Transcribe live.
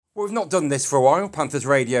Well, we've not done this for a while, Panthers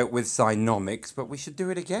Radio with Xynomix, but we should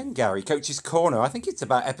do it again, Gary. Coach's Corner. I think it's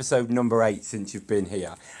about episode number 8 since you've been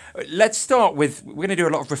here. Let's start with, we're going to do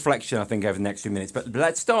a lot of reflection, I think, over the next few minutes, but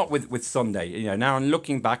let's start with Sunday. You know, now I'm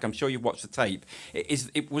looking back, I'm sure you've watched the tape.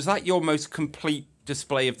 Was that your most complete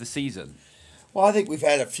display of the season? Well, I think we've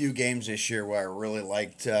had a few games this year where I really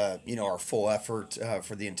liked, our full effort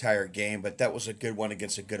for the entire game, but that was a good one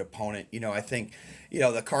against a good opponent. I think,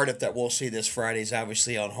 the Cardiff that we'll see this Friday is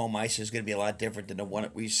obviously on home ice is going to be a lot different than the one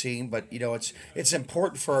that we've seen, but, it's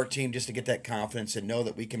important for our team just to get that confidence and know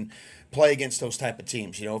that we can play against those type of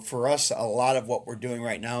teams. For us, a lot of what we're doing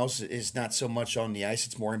right now is not so much on the ice.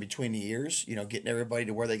 It's more in between the ears, getting everybody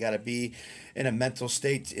to where they got to be in a mental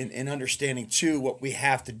state and understanding, too, what we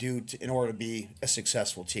have to do in order to be a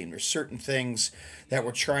successful team. There's certain things that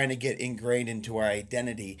we're trying to get ingrained into our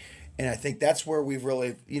identity. And I think that's where we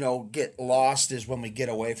really, get lost is when we get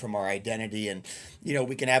away from our identity and,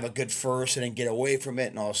 we can have a good first and then get away from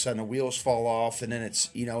it and all of a sudden the wheels fall off and then it's,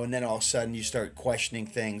 and then all of a sudden you start questioning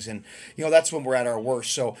things and, that's when we're at our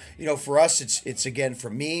worst. So, for us, it's again,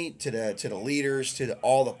 from me to the leaders, to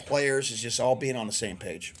all the players, it's just all being on the same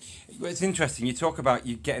page. It's interesting. You talk about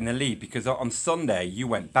you getting the lead because on Sunday you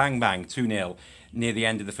went bang, bang, 2-0 near the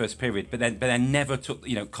end of the first period, but then never took,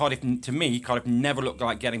 Cardiff never looked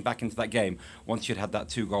like getting back into that game once you'd had that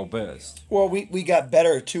 2-goal burst. Well, we got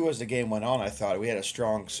better too as the game went on. I thought we had a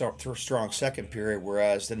strong second period,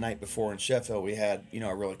 whereas the night before in Sheffield we had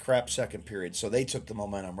a really crap second period. So they took the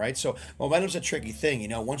momentum, right? So momentum's a tricky thing.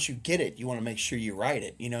 Once you get it, you want to make sure you ride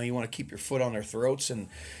it. You want to keep your foot on their throats, and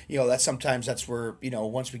that's where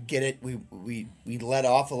once we get it, we let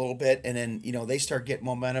off a little bit, and then they start getting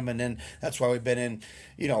momentum, and then that's why we've been in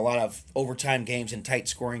a lot of overtime games and tight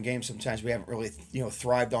scoring games. Sometimes we haven't really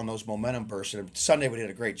thrived on those momentum bursts. And Sunday we did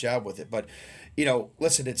a great job with it, but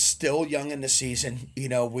listen, it's still young in the season.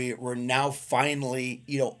 We're now finally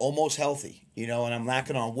almost healthy. And I'm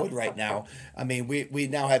knocking on wood right now. I mean, we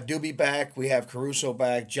now have Doobie back, we have Caruso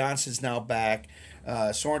back, Johnson's now back.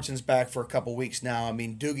 Sorensen's back for a couple weeks now. I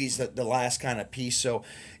mean, Doogie's the last kind of piece. So,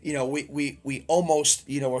 we almost,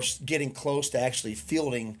 are getting close to actually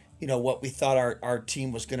fielding, what we thought our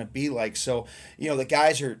team was going to be like. So, the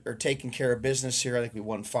guys are taking care of business here. I think we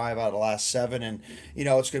won 5 out of the last 7. And, it's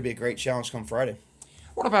going to be a great challenge come Friday.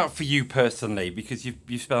 What about for you personally? Because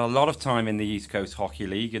you've spent a lot of time in the East Coast Hockey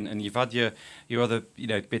League and you've had your other,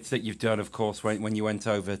 bits that you've done, of course, when you went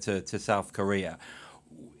over to South Korea.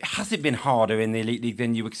 Has it been harder in the Elite League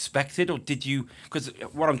than you expected, or did you? Because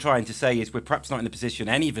what I'm trying to say is we're perhaps not in the position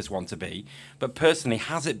any of us want to be, but personally,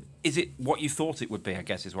 is it what you thought it would be, I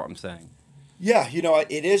guess is what I'm saying. Yeah,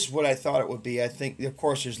 it is what I thought it would be. I think, of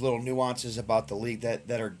course, there's little nuances about the league that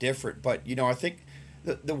are different, but, I think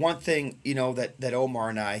the one thing, that Omar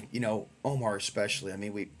and I, Omar especially, I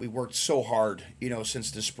mean, we worked so hard, since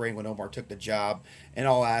the spring when Omar took the job in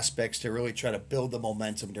all aspects to really try to build the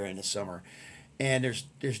momentum during the summer. And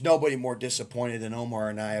there's nobody more disappointed than Omar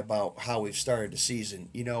and I about how we've started the season.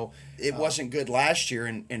 It wasn't good last year,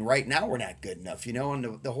 and right now we're not good enough.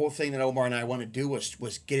 And the whole thing that Omar and I want to do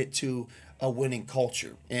was get it to a winning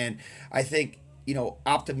culture. And I think,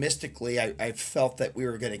 optimistically, I felt that we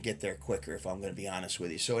were going to get there quicker, if I'm going to be honest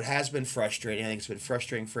with you. So it has been frustrating. I think it's been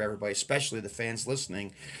frustrating for everybody, especially the fans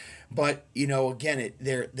listening. But, again,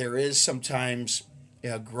 there is sometimes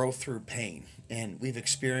growth through pain. And we've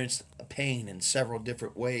experienced pain in several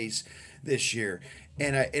different ways this year.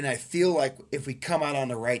 And I feel like if we come out on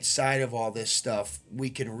the right side of all this stuff, we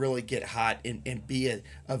can really get hot and be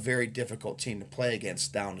a very difficult team to play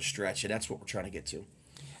against down the stretch. And that's what we're trying to get to.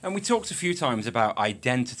 And we talked a few times about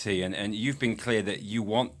identity, and you've been clear that you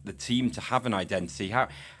want the team to have an identity.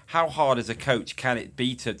 How hard as a coach can it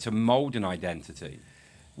be to mold an identity?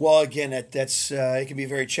 Well, again, that's it can be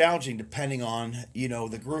very challenging depending on,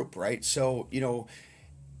 the group, right? So,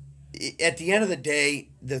 at the end of the day,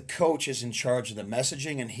 the coach is in charge of the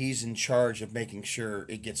messaging and he's in charge of making sure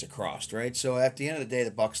it gets across, right? So at the end of the day, the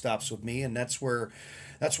buck stops with me, and that's where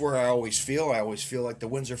I always feel. I always feel like the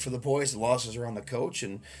wins are for the boys, the losses are on the coach,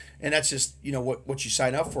 and that's just, what you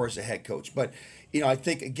sign up for as a head coach. But, I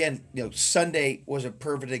think, again, Sunday was a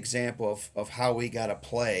perfect example of how we got to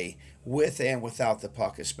play with and without the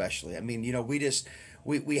puck, especially. I mean,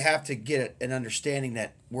 we have to get an understanding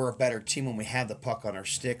that we're a better team when we have the puck on our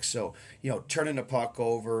stick. So, turning the puck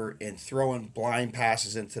over and throwing blind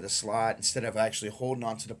passes into the slot instead of actually holding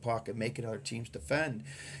onto the puck and making other teams defend,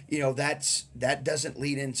 that doesn't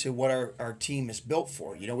lead into what our team is built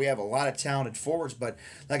for. We have a lot of talented forwards, but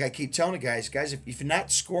like I keep telling the guys, if you're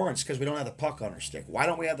not scoring, it's because we don't have the puck on our stick. Why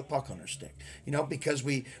don't we have the puck on our stick? Because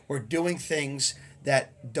we're doing things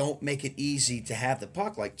that don't make it easy to have the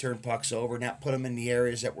puck, like turn pucks over, not put them in the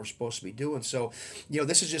areas that we're supposed to be doing. So,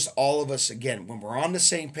 this is just all of us, again, when we're on the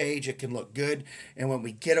same page, it can look good. And when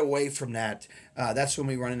we get away from that, that's when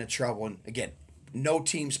we run into trouble. And again, no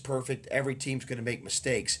team's perfect. Every team's going to make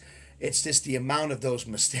mistakes. It's just the amount of those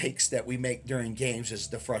mistakes that we make during games is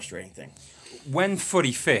the frustrating thing. When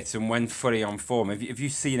fully fit and when fully on form, have you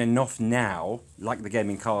seen enough now, like the game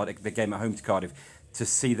in Cardiff, the game at home to Cardiff, to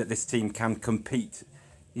see that this team can compete,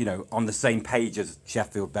 on the same page as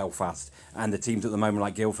Sheffield, Belfast, and the teams at the moment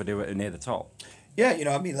like Guildford who are near the top? Yeah,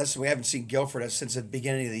 listen, we haven't seen Guildford since the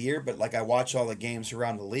beginning of the year, but I watch all the games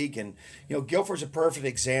around the league, and Guildford's a perfect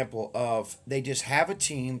example of they just have a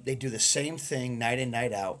team. They do the same thing night in,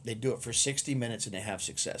 night out. They do it for 60 minutes, and they have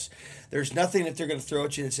success. There's nothing that they're going to throw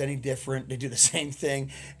at you that's any different. They do the same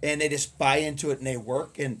thing, and they just buy into it, and they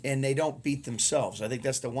work, and they don't beat themselves. I think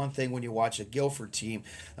that's the one thing when you watch a Guildford team,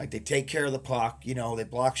 they take care of the puck. They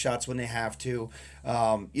block shots when they have to.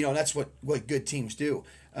 And that's what good teams do.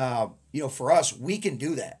 For us, we can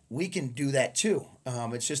do that. We can do that too.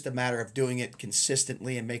 It's just a matter of doing it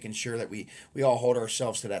consistently and making sure that we all hold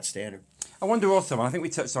ourselves to that standard. I wonder also, and I think we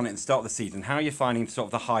touched on it at the start of the season, how you're finding sort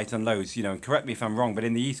of the highs and lows, and correct me if I'm wrong, but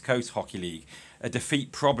in the East Coast Hockey League, a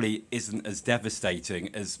defeat probably isn't as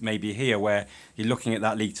devastating as maybe here where you're looking at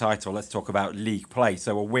that league title. Let's talk about league play.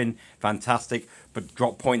 So a win, fantastic, but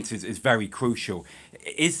drop points is very crucial.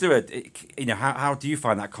 Is there how do you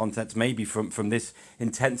find that context maybe from this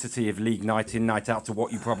intensity of league night in, night out to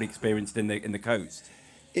what you probably experienced in the coast?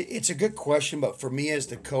 It's a good question, but for me as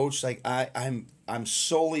the coach, I'm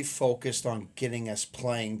solely focused on getting us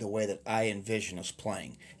playing the way that I envision us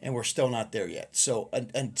playing, and we're still not there yet. So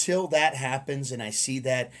until that happens, and I see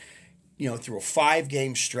that, through a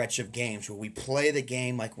 5-game stretch of games where we play the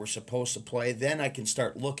game like we're supposed to play, then I can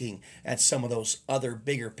start looking at some of those other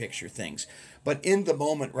bigger picture things. But in the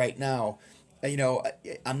moment right now,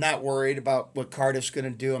 I'm not worried about what Cardiff's going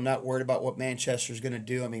to do. I'm not worried about what Manchester's going to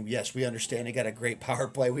do. I mean, yes, we understand they got a great power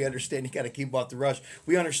play. We understand you got to keep off the rush.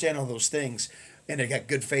 We understand all those things. And they got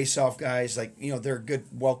good face-off guys. They're a good,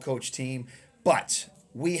 well-coached team. But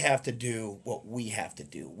we have to do what we have to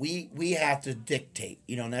do. We have to dictate.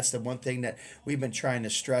 And that's the one thing that we've been trying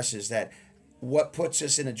to stress is that what puts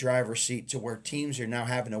us in a driver's seat to where teams are now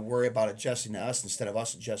having to worry about adjusting to us instead of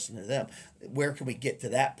us adjusting to them. Where can we get to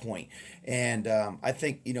that point? And I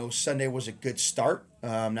think, Sunday was a good start.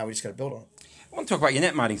 Now we just got to build on it. I want to talk about your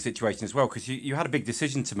netminding situation as well, because you had a big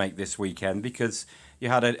decision to make this weekend because you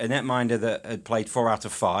had a netminder that had played 4 out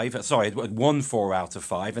of 5. Had won 4 out of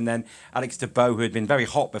 5, and then Alex DeBow, who had been very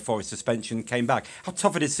hot before his suspension, came back. How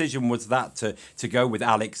tough a decision was that to go with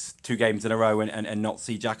Alex 2 games in a row and not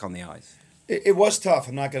see Jack on the ice? It was tough.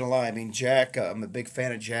 I'm not going to lie. I mean, Jack, I'm a big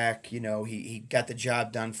fan of Jack. He got the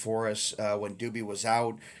job done for us when Doobie was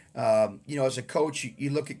out. As a coach, you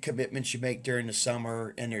look at commitments you make during the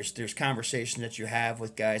summer, and there's conversation that you have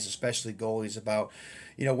with guys, especially goalies, about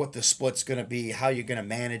what the split's going to be, how you're going to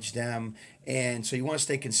manage them, and so you want to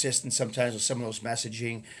stay consistent sometimes with some of those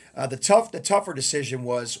messaging. The tougher decision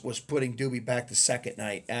was putting Doobie back the second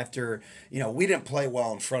night after we didn't play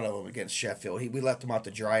well in front of him against Sheffield. We left him out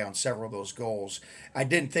to dry on several of those goals. I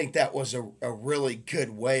didn't think that was a really good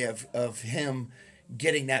way of him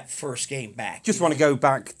getting that first game back. Just want to go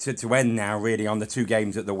back to end now, really, on the 2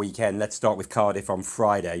 games at the weekend. Let's start with Cardiff on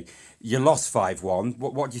Friday. You lost 5-1.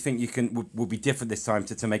 What do you think will be different this time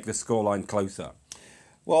to make the scoreline closer?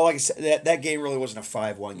 Well, like I said, that game really wasn't a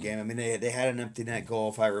 5-1 game. I mean, they had an empty net goal,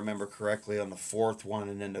 if I remember correctly, on the 4th one,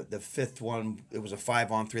 and then the 5th one, it was a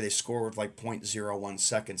 5-on-3. They scored with 0.01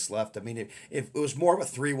 seconds left. I mean, it was more of a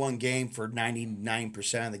 3-1 game for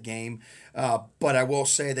 99% of the game, but I will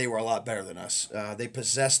say they were a lot better than us. They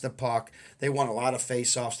possessed the puck. They won a lot of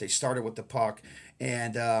face-offs. They started with the puck.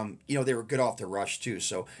 And, they were good off the rush, too.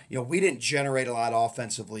 So, we didn't generate a lot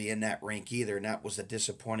offensively in that rink either. And that was the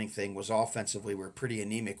disappointing thing, was offensively we were pretty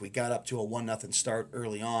anemic. We got up to a 1-0 start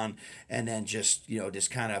early on, and then just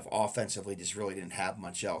kind of offensively just really didn't have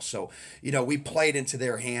much else. So, we played into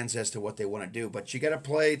their hands as to what they want to do. But you got to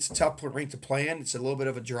play. It's a tough rink to play in. It's a little bit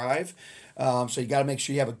of a drive. So you got to make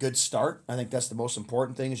sure you have a good start. I think that's the most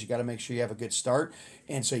important thing, is you got to make sure you have a good start.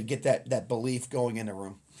 And so you get that belief going in the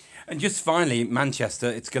room. And just finally, Manchester,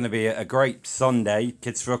 it's going to be a great Sunday.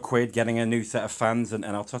 Kids for a Quid, getting a new set of fans, and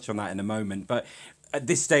I'll touch on that in a moment. But at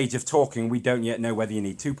this stage of talking, we don't yet know whether you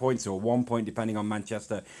need 2 points or 1 point, depending on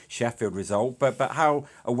Manchester-Sheffield result. But how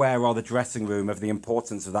aware are the dressing room of the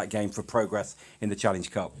importance of that game for progress in the Challenge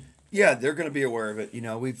Cup? Yeah, they're going to be aware of it.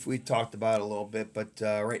 We've talked about it a little bit, but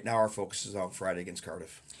right now our focus is on Friday against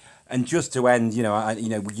Cardiff. And just to end,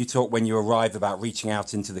 you talked when you arrived about reaching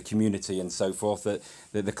out into the community and so forth. That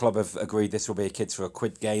the club have agreed this will be a Kids for a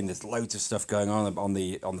Quid game. There's loads of stuff going on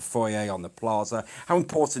the foyer, on the plaza. How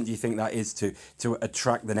important do you think that is to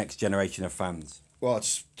attract the next generation of fans? Well,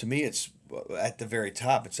 to me, it's at the very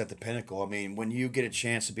top. It's at the pinnacle. I mean, when you get a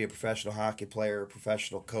chance to be a professional hockey player, a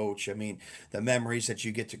professional coach, I mean, the memories that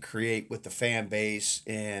you get to create with the fan base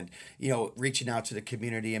and, reaching out to the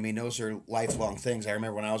community. I mean, those are lifelong things. I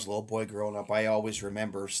remember when I was a little boy growing up, I always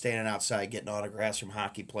remember standing outside getting autographs from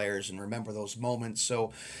hockey players and remember those moments.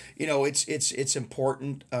 So, it's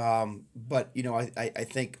important. But, I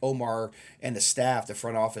think Omar and the staff, the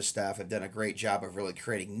front office staff, have done a great job of really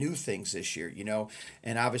creating new things this year,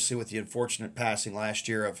 and obviously with the unfortunate passing last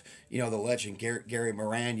year of the legend Gary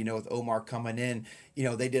Moran, with Omar coming in,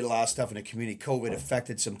 they did a lot of stuff in the community. COVID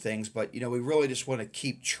affected some things, but we really just want to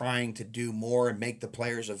keep trying to do more and make the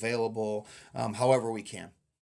players available however we can.